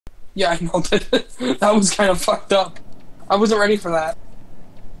Yeah, I know that. That was kind of fucked up. I wasn't ready for that.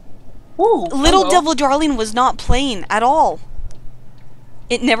 Ooh, Little hello. Devil Darling was not playing at all.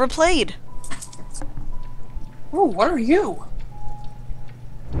 It never played. Ooh, what are you?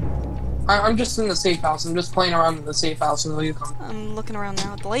 I'm just in the safe house. I'm just playing around in the safe house until you come. I'm looking around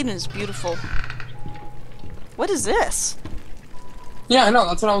now. The lighting is beautiful. What is this? Yeah, I know.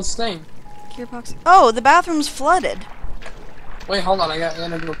 That's what I was saying. Gearbox. Oh, the bathroom's flooded. Wait, hold on. I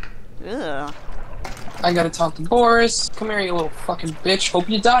gotta go. Ugh. I gotta talk to Boris. Come here, you little fucking bitch. Hope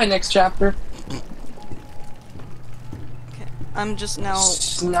you die next chapter. Okay. I'm just now.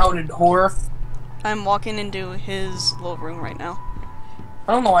 Snouted whore. I'm walking into his little room right now.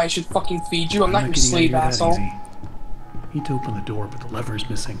 I don't know why I should fucking feed you. I'm not your slave, asshole. Need to open the door, but the lever's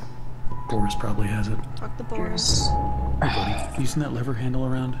missing. Boris probably has it. Talk to Boris. Hey, buddy, using that lever handle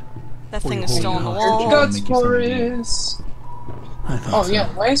around? That Or thing you is hold still it on the hostage wall. while I Guts, make you something to eat? Boris. I thought Oh so. yeah,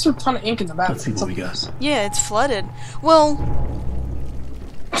 why is there a ton of ink in the bathroom? Let's see what we got. Yeah, it's flooded. Well,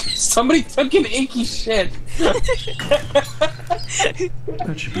 Somebody took an inky shit.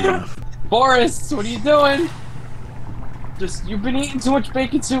 That should be enough. Boris, what are you doing? You've been eating too much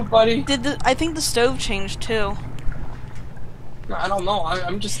bacon soup, buddy. I think the stove changed too. I don't know.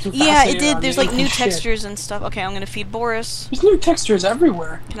 I'm just too Yeah, it fascinated did. on There's the like new inky shit. textures and stuff. Okay, I'm gonna feed Boris. There's new textures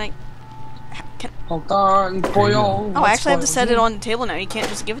everywhere. Can I? Hold on, boy. Oh, I actually have to set it on the table now. You can't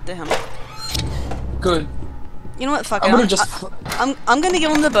just give it to him. Good. You know what? Fuck I'm it. gonna just. I'm gonna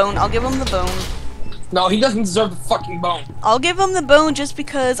give him the bone. I'll give him the bone. No, he doesn't deserve the fucking bone. I'll give him the bone just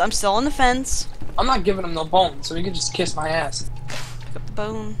because I'm still on the fence. I'm not giving him no bone, so he can just kiss my ass. Pick up the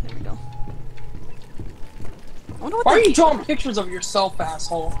bone. There we go. I wonder what Why are that you drawing pictures of yourself,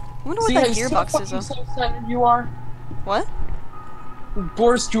 asshole? I wonder what See that how gearbox is though. self-centered you are? What?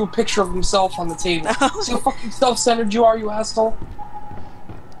 Boris drew a picture of himself on the table. See how fucking self-centered you are, you asshole?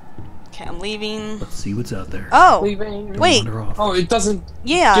 Okay, I'm leaving. Let's see what's out there. Oh, Leaving. wait. Wander off. Oh, it doesn't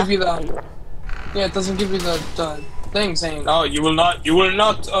Yeah. give you the. Yeah, it doesn't give you the thing saying, "Oh, you will not,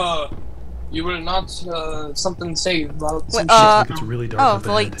 something say about some Wait, shit." It's really dark Oh, up the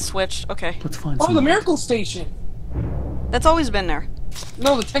ahead. light switched. Okay. Let's find Oh, some the light. miracle station. That's always been there.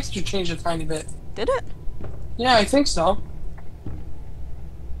 No, the texture changed a tiny bit. Did it? Yeah, I think so.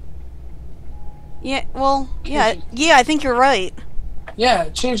 Yeah, well, yeah, I think you're right. Yeah,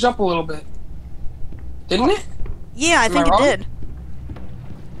 it changed up a little bit. Didn't it? Yeah, I Am think I it wrong? did.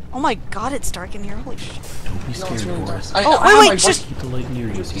 Oh my god, it's dark in here. Holy shit. Don't be No, it's scared, really Boris. dark. Oh, I have wait, my just- Keep the light near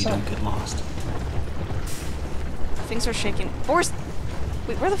you so you don't get lost. Things are shaking. Boris,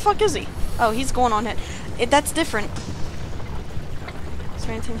 wait, where the fuck is he? Oh, he's going on it. That's different. Is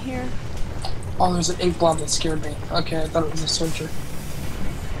there anything here? Oh, there's an ink blob that scared me. Okay, I thought it was a searcher.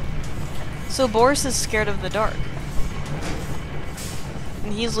 So Boris is scared of the dark.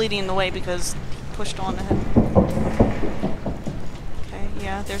 And he's leading the way because he pushed on ahead. Okay,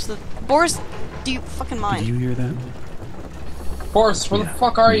 yeah, there's the... Boris, do you fucking Did mind? you hear that? Boris, where Yeah, the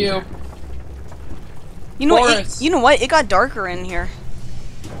fuck are me you? either. You know what? Boris! You know what? It got darker in here.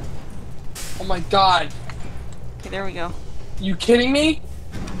 Oh my god. Okay, there we go. You kidding me?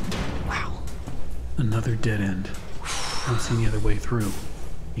 Wow. Another dead end. I don't see any other way through.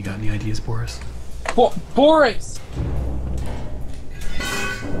 You got any ideas, Boris? Boris!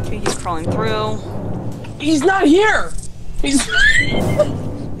 Okay, he's crawling through. He's not here! He's...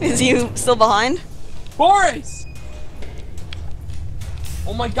 Is you still behind? Boris!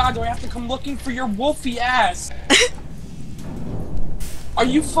 Oh my god, do I have to come looking for your wolfy ass? Are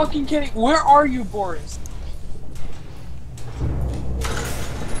you fucking kidding? Where are you, Boris?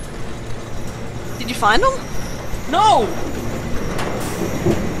 Did you find him? No!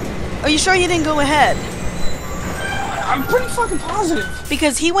 Are you sure you didn't go ahead? I'm pretty fucking positive.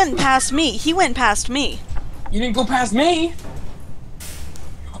 Because he went past me. He went past me. You didn't go past me?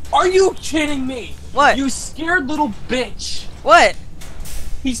 Are you kidding me? What? You scared little bitch. What?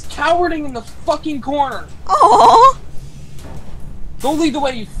 He's cowering in the fucking corner. Aww. Go lead the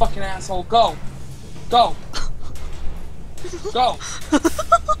way, you fucking asshole. Go. Go. Go.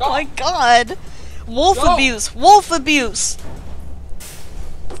 Oh my god. Wolf Go. abuse. Wolf abuse.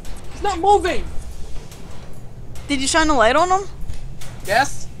 He's not moving. Did you shine a light on him?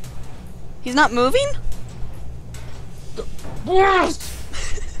 Yes? He's not moving? Boris!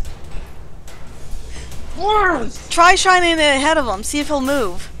 Boris! Try shining it ahead of him. See if he'll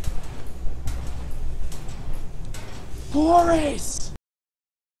move. Boris!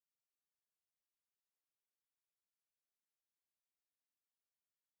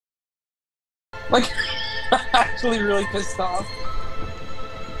 Like, I'm actually really pissed off.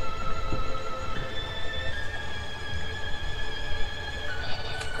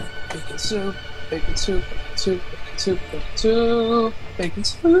 Bacon soup, bacon soup, bacon soup, bacon soup, bacon soup, bacon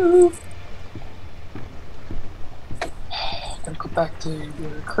soup. Gotta go back to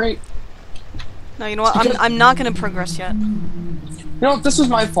your crate. No, you know what? I'm not gonna progress yet. You know what? This was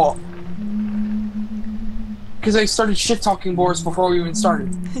my fault. Because I started shit-talking Boris before we even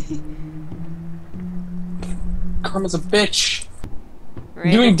started. Karma's a bitch.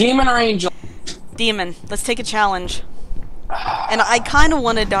 Right. Doing demon or angel? Demon. Let's take a challenge. And I kind of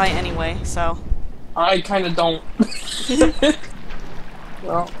want to die anyway, so. I kind of don't.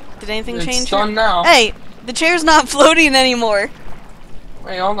 Well, did anything it's change? done now. Hey, the chair's not floating anymore.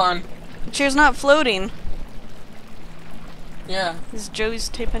 Wait, hold on. The chair's not floating. Yeah. Is Joey's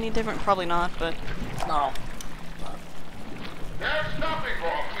tape any different? Probably not, but. No. There's nothing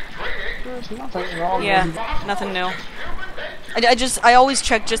wrong with drinking. There's nothing wrong Yeah, with it. nothing new. I always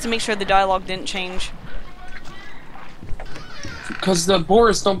check just to make sure the dialogue didn't change. Because the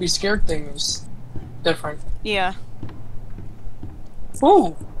Boris don't be scared thing is different. Yeah.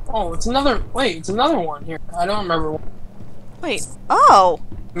 Ooh! Oh, it's another. Wait, it's another one here. I don't remember. Wait. Oh!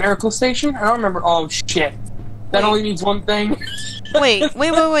 Miracle Station? I don't remember. Oh, shit. That Wait. only means one thing.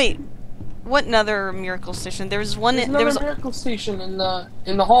 Wait. What another miracle station? There's one. There's There was. another Miracle Station in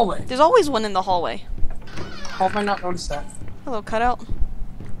the hallway. There's always one in the hallway. How have I not noticed that? Hello, cutout.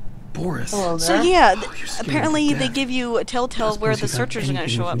 Boris. Hello So there. yeah, Oh, you're scared apparently to they death. give you a telltale where the searchers are going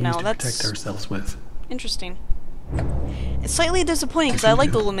to show up now. Protect That's ourselves with. interesting. It's slightly disappointing because I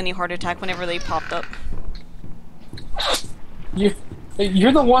like the little mini heart attack whenever they popped up.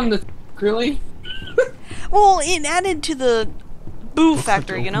 You're the one that really. Well, it added to the boo Looks like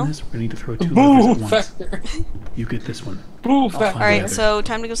factor, to you open know? this, we need to throw 2 Boo levers at once. factor. You get this one. Boo find factor. Alright, other. so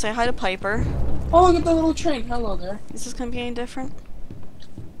time to go say hi to Piper. Oh, look at the little train. Hello there. Is this going to be any different?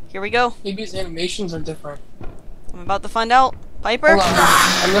 Here we go. Maybe his animations are different. I'm about to find out. Piper? Hold on.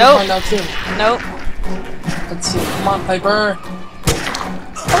 I'm gonna Nope. find out too. Nope. Let's see. Come on, Piper.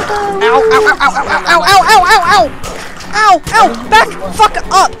 Ow, ow, ow, ow, ow, ow, ow, ow, ow, ow! Ow, ow! Back! Fuck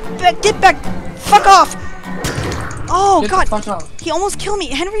up! Get back! Fuck off! Oh, Get God. the fuck out. He almost killed me.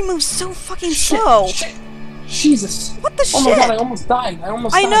 Henry moves so fucking slow. Shit. Jesus. What the Oh shit? my god, I almost died.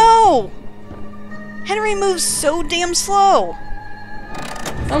 I know! Henry moves so damn slow.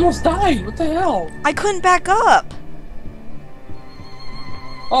 I almost died. What the hell? I couldn't back up.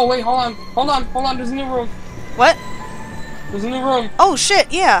 Oh, wait, hold on. Hold on, hold on. There's a new room. What? There's a new room. Oh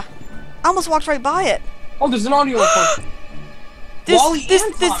shit, yeah. I almost walked right by it. Oh, there's an audio recording. Wally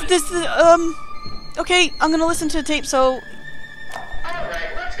and Thomas. Okay, I'm gonna listen to the tape, so...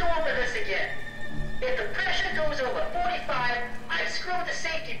 Alright, let's go over this again. If the pressure goes over 45, I screw the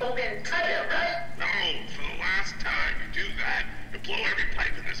safety bolt in tighter, right? No, for the last time you do that, you blow every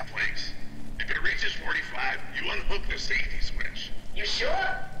pipe in this place. If it reaches 45, you unhook the safety switch. You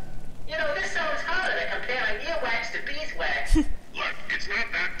sure? You know, this sounds harder than comparing earwax to beeswax. Look, it's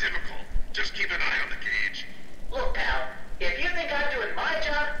not that difficult. Just keep an eye on the gauge. Look, pal, if you think I'm doing my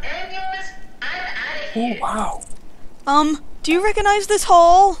job and yours, I'm out of Oh, here. wow. Do you recognize this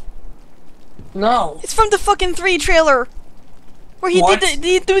hall? No. It's from the fucking 3 trailer. Where he What? did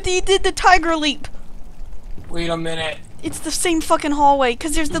the tiger leap. Wait a minute. It's the same fucking hallway,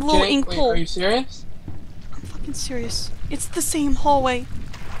 cause there's the little Okay, ink wait, pool. are you serious? I'm fucking serious. It's the same hallway.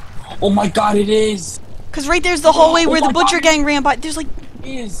 Oh my god, it is. Cause right there's the hallway Oh where the my butcher God. gang ran by. There's like... It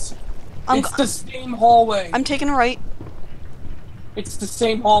is. I'm It's the same hallway. I'm taking a right. It's the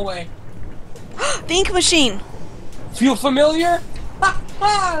same hallway. The ink machine! Feel familiar?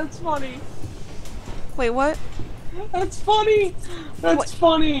 That's funny. Wait, what? That's funny. That's What?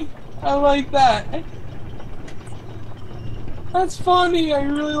 funny. I like that. That's funny. I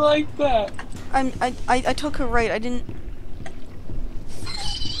really like that. I took a right. I didn't...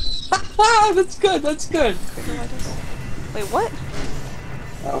 That's good. That's good. Wait, what?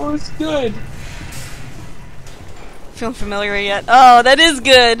 That was good. Feeling familiar yet? Oh, that is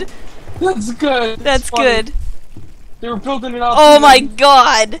good! That's good. That's funny. good. They were building it up. Oh to my them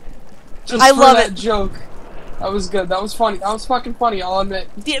god! just I for love that it. joke. That was good. That was funny. That was fucking funny. I'll admit.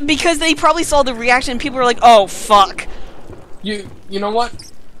 Yeah, because they probably saw the reaction and people were like, oh fuck. You know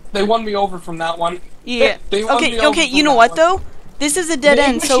what? They won me over from that one. Yeah. They won me Okay, over okay, from you know that what one. though? This is a dead The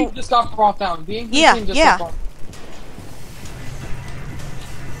end, English so... just got brought down. The English Yeah, thing just yeah. got brought.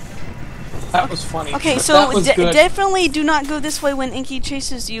 That was funny. Okay, That so was good. definitely do not go this way when Inky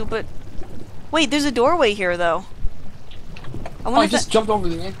chases you, but... Wait, there's a doorway here though. I Oh, wonder I if just jumped over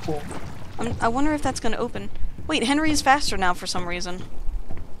the ink pool. I wonder if that's gonna open. Wait, Henry is faster now for some reason.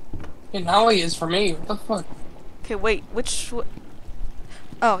 And now he is for me. What the fuck? Okay, wait, which...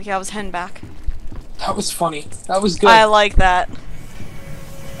 Oh, yeah, I was hen back. That was funny. That was good. I like that.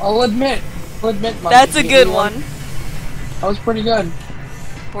 I'll admit, Mike, That's a good one. That was pretty good.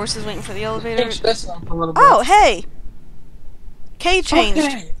 Boris is waiting for the elevator. Change this up a little bit. Oh, hey! K changed.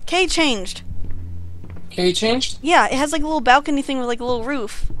 Okay. K changed. K changed? Yeah, it has like a little balcony thing with like a little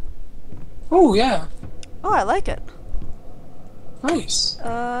roof. Oh, yeah. Oh, I like it. Nice.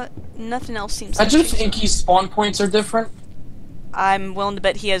 Nothing else seems I like just think his spawn points are different. I'm willing to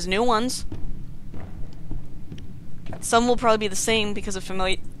bet he has new ones. Some will probably be the same because of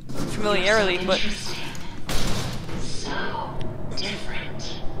familiarity, but... So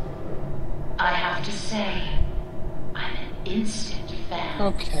different. I have to say, I'm an instant fan.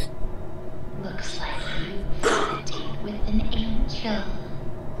 Okay. Looks like you've had a date with an angel.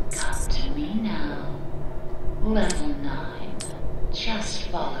 Come to me now. Level 9. Just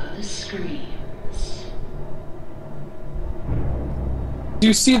follow the screams. Do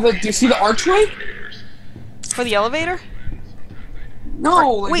you see the archway? For the elevator?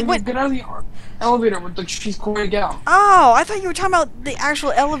 No, like wait, when what? you get out of the elevator with the she's going out. Oh, I thought you were talking about the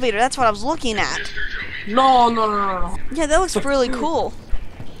actual elevator. That's what I was looking at. No. Yeah, that looks really cool.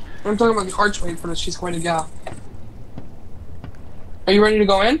 I'm talking about the archway for the she's going to get out. Are you ready to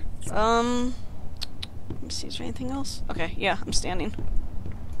go in? Let me see, is there anything else? Okay, yeah, I'm standing.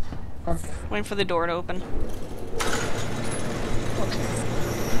 Okay. Waiting for the door to open.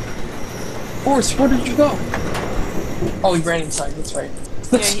 Boris, where did you go? Oh, he ran inside, that's right.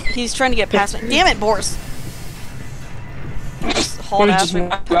 Yeah, he's trying to get past me. Damn it, Boris! Just hauled Wanna ass just me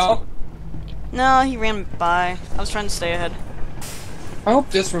walk past out? me. No, he ran by. I was trying to stay ahead. I hope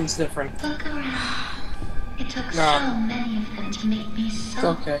this room's different. Look around. It took No. so many of them to make me It's so...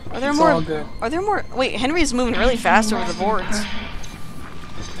 okay. Are there It's more? all good. Are there more? Wait, Henry's moving really fast over the boards.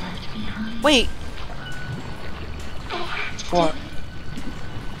 Left behind. Wait, What?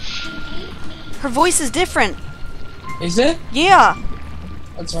 her voice is different. Is it? Yeah.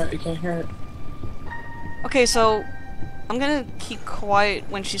 That's right, I can't hear it. Okay, so I'm gonna keep quiet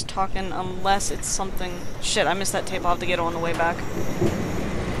when she's talking unless it's something... Shit, I missed that tape. I'll have to get it on the way back.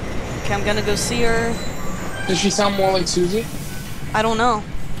 Okay, I'm gonna go see her. Does she sound more like Susie? I don't know.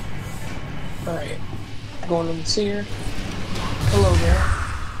 Alright. Going in to see her. Hello there.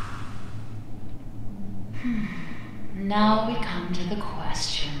 Now we come to the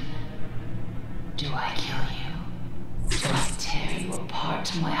question. Do I kill you? Do I tear you apart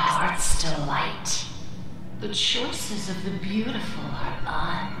to my heart's delight? The choices of the beautiful are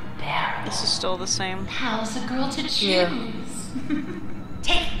unbearable. This is still the same. How's a girl to choose? Yeah.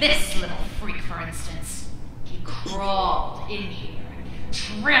 Take this little freak, for instance. He crawled in here,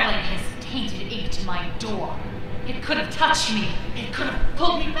 trailing his tainted ink to my door. It could have touched me. It could have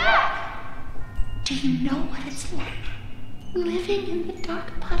pulled me back. Do you know what it's like? Living in the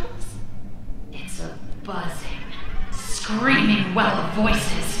dark puddles? It's a buzzing, screaming well of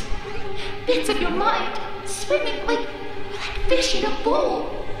voices. Bits of your mind swimming like fish in a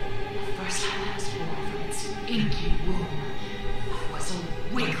bowl. The first time I was born from its inky womb, I was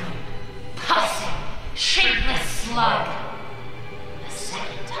a wiggling, pussing, shapeless slug. The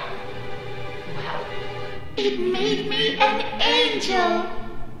second time, well, it made me an angel.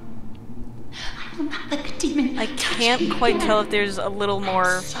 I will not let the demon I touch can't me quite again. tell if there's a little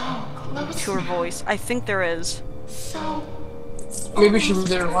more So close to her now. voice. I think there is. So Maybe she was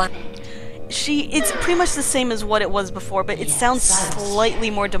there line. It's pretty much the same as what it was before, but it sounds slightly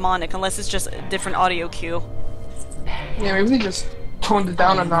more demonic, unless it's just a different audio cue. Yeah, maybe they just toned it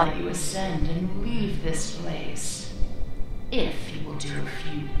down a notch. let you ascend and leave this place. If you will do a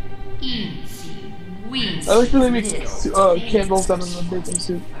few easy, weensy I like to make little candles out of things the baking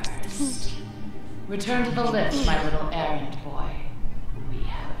suit. first. Return to the lift, my little errand boy. We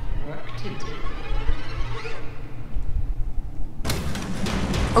have work to do.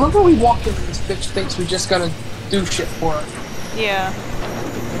 I love how we walk in and this bitch thinks we just gotta do shit for her. Yeah.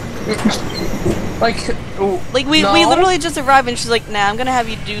 Like, oh, Like, we no? literally just arrived and she's like, nah, I'm gonna have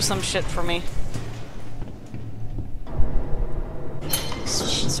you do some shit for me.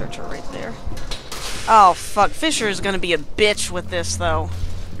 Searcher right there. Oh, fuck. Fisher is gonna be a bitch with this, though.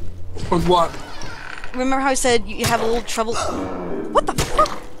 With what? Remember how I said you have a little trouble? What the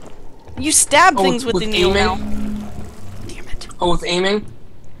fuck? You stab Oh, things with the with needle now. aiming? Damn it. Oh, with aiming?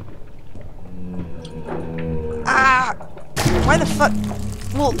 Ah! Why the fuck?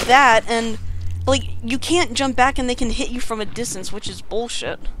 Well, that, and, like, you can't jump back and they can hit you from a distance, which is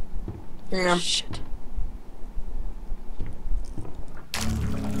bullshit. Yeah. Shit.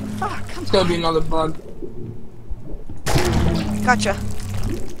 Fuck, come It's gotta be another bug. Gotcha.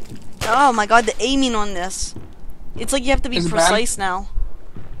 Oh my god, the aiming on this. It's like you have to be Is it bad? precise now.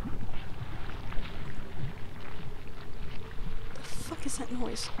 The fuck is that noise?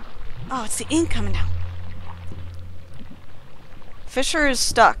 noise? Oh, it's the ink coming down. Fisher is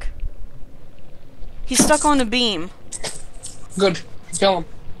stuck. He's stuck on a beam. Good. Kill him.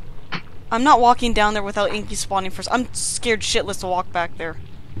 I'm not walking down there without Inky spawning first. I'm scared shitless to walk back there.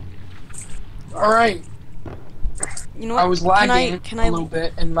 Alright. You know what? I was lagging Can a little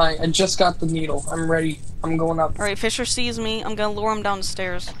bit, and I just got the needle. I'm ready. I'm going up. Alright, Fisher sees me. I'm gonna lure him down the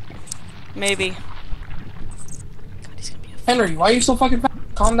stairs. Maybe. God, he's gonna be a Henry, why are you so fucking fast?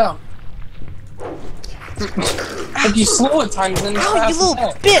 Calm down. Like you slow at times, then Ow, fast you little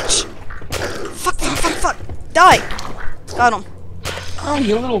as hell. bitch! Fuck, fuck, fuck, fuck! Die! Got him. Oh,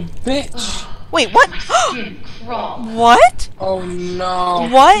 you little bitch. Wait, what? Skin crawl. What? Oh no.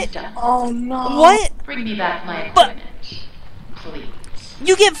 What? Oh no. What? Bring me back my But- equipment, please.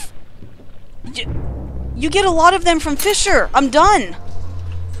 You get... You get a lot of them from Fisher. I'm done.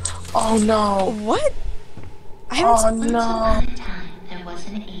 Oh no. What? I haven't... Oh no. Upon a time, there was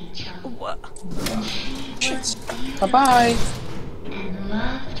an angel. What? She was Bye bye. and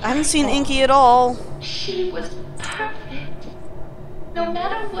loved I haven't seen Inky at all. She was perfect. No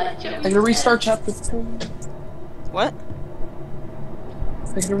matter what Joey I'm gonna restart chapter 3. What?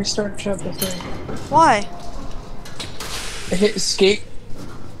 I'm gonna restart chapter 3. Why? I hit escape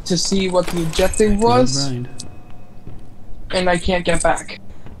to see what the objective was, Grind. and I can't get back.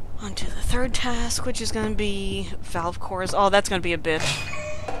 On to the third task, which is gonna be valve cores. Oh, that's gonna be a bitch.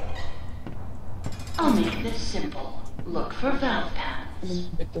 I'll make this simple. Look for valve panels.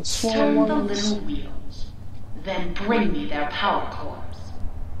 Get the smaller Turn the ones. little wheels. Then bring me their power cores.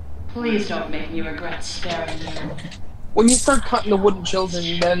 Please don't make me regret sparing you. When you start cutting the wooden children,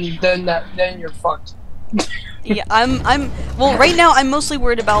 then you're fucked. Yeah, well, right now I'm mostly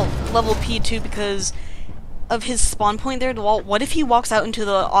worried about level P2 because of his spawn point there. Well, what if he walks out into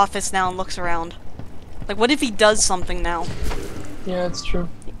the office now and looks around? Like, what if he does something now? Yeah, that's true.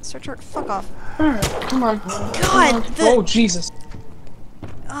 Searcher, fuck off. Alright, come on. God, Oh, Jesus.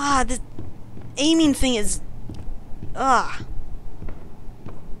 the aiming thing is...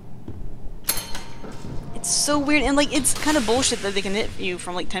 It's so weird, and, like, it's kind of bullshit that they can hit you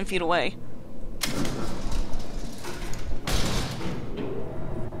from, like, 10 feet away.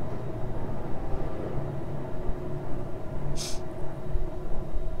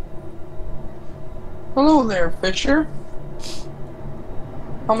 Hello there, Fisher.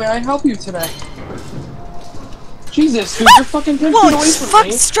 How may I help you today? Jesus, dude, you're fucking 10 feet Whoa, away from fuck,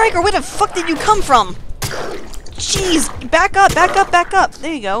 me. Striker, where the fuck did you come from? Jeez, back up, back up, back up.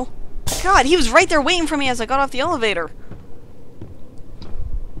 There you go. God, he was right there waiting for me as I got off the elevator.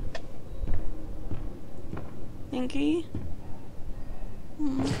 Inky?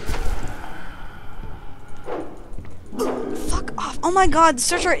 Fuck off. Oh my god, the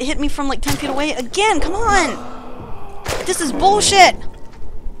searcher hit me from like 10 feet away again. Come on. This is bullshit.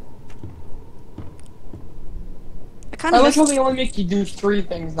 I kind I of like miss, how they only make you do 3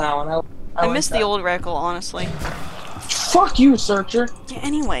 things now, and I I like miss the that. old Reckle, honestly. Fuck you, Searcher. Yeah,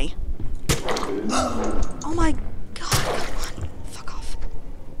 anyway. Oh my god, come on. Fuck off.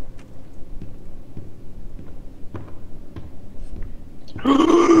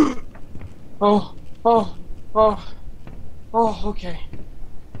 Oh, okay.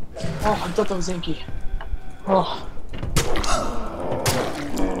 Oh, I thought that was Inky. Oh.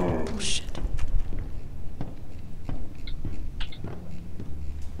 Oh shit.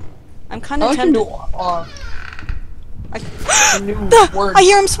 I'm kind I of like tempted. the new words. I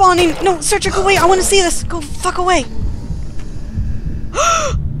hear him spawning! No, Searcher, go away! I want to see this! Go fuck away!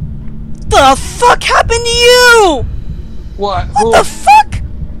 The fuck happened to you?! What? What the fuck?!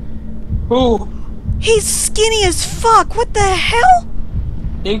 Who? He's skinny as fuck! What the hell?!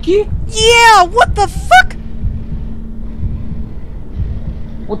 Inky? Yeah! What the fuck?!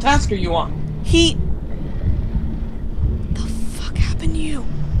 What task are you on? The fuck happened to you?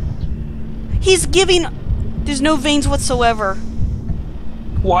 He's giving... There's no veins whatsoever.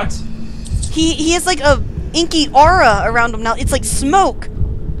 What? He has like a inky aura around him now. It's like smoke.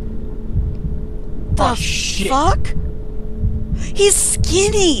 Oh, The shit. fuck? He's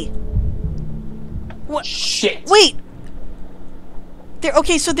skinny. What? Shit. Wait.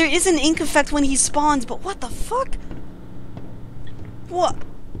 Okay, so there is an ink effect when he spawns, but what the fuck? What?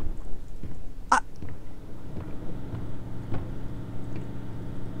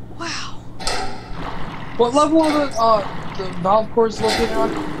 Wow. What level are the valve cores located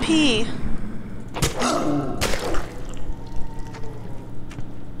on? P.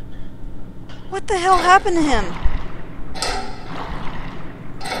 What the hell happened to him?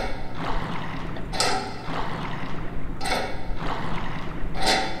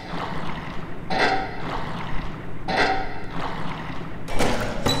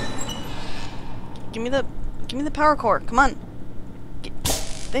 Give me the power core. Come on.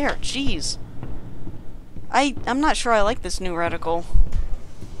 There, jeez. I'm not sure I like this new reticle.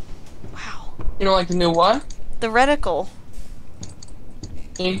 Wow. You know, like the new what? The reticle.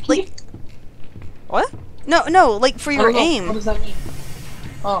 Aim Like, key? what? No, like for I your don't know. aim. What does that mean?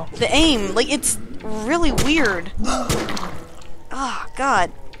 Oh. The aim, like it's really weird. Ah,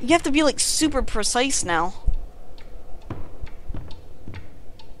 God. You have to be like super precise now.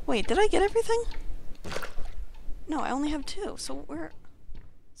 Wait, did I get everything? No, I only have 2. So where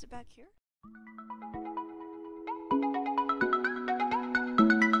is it back here?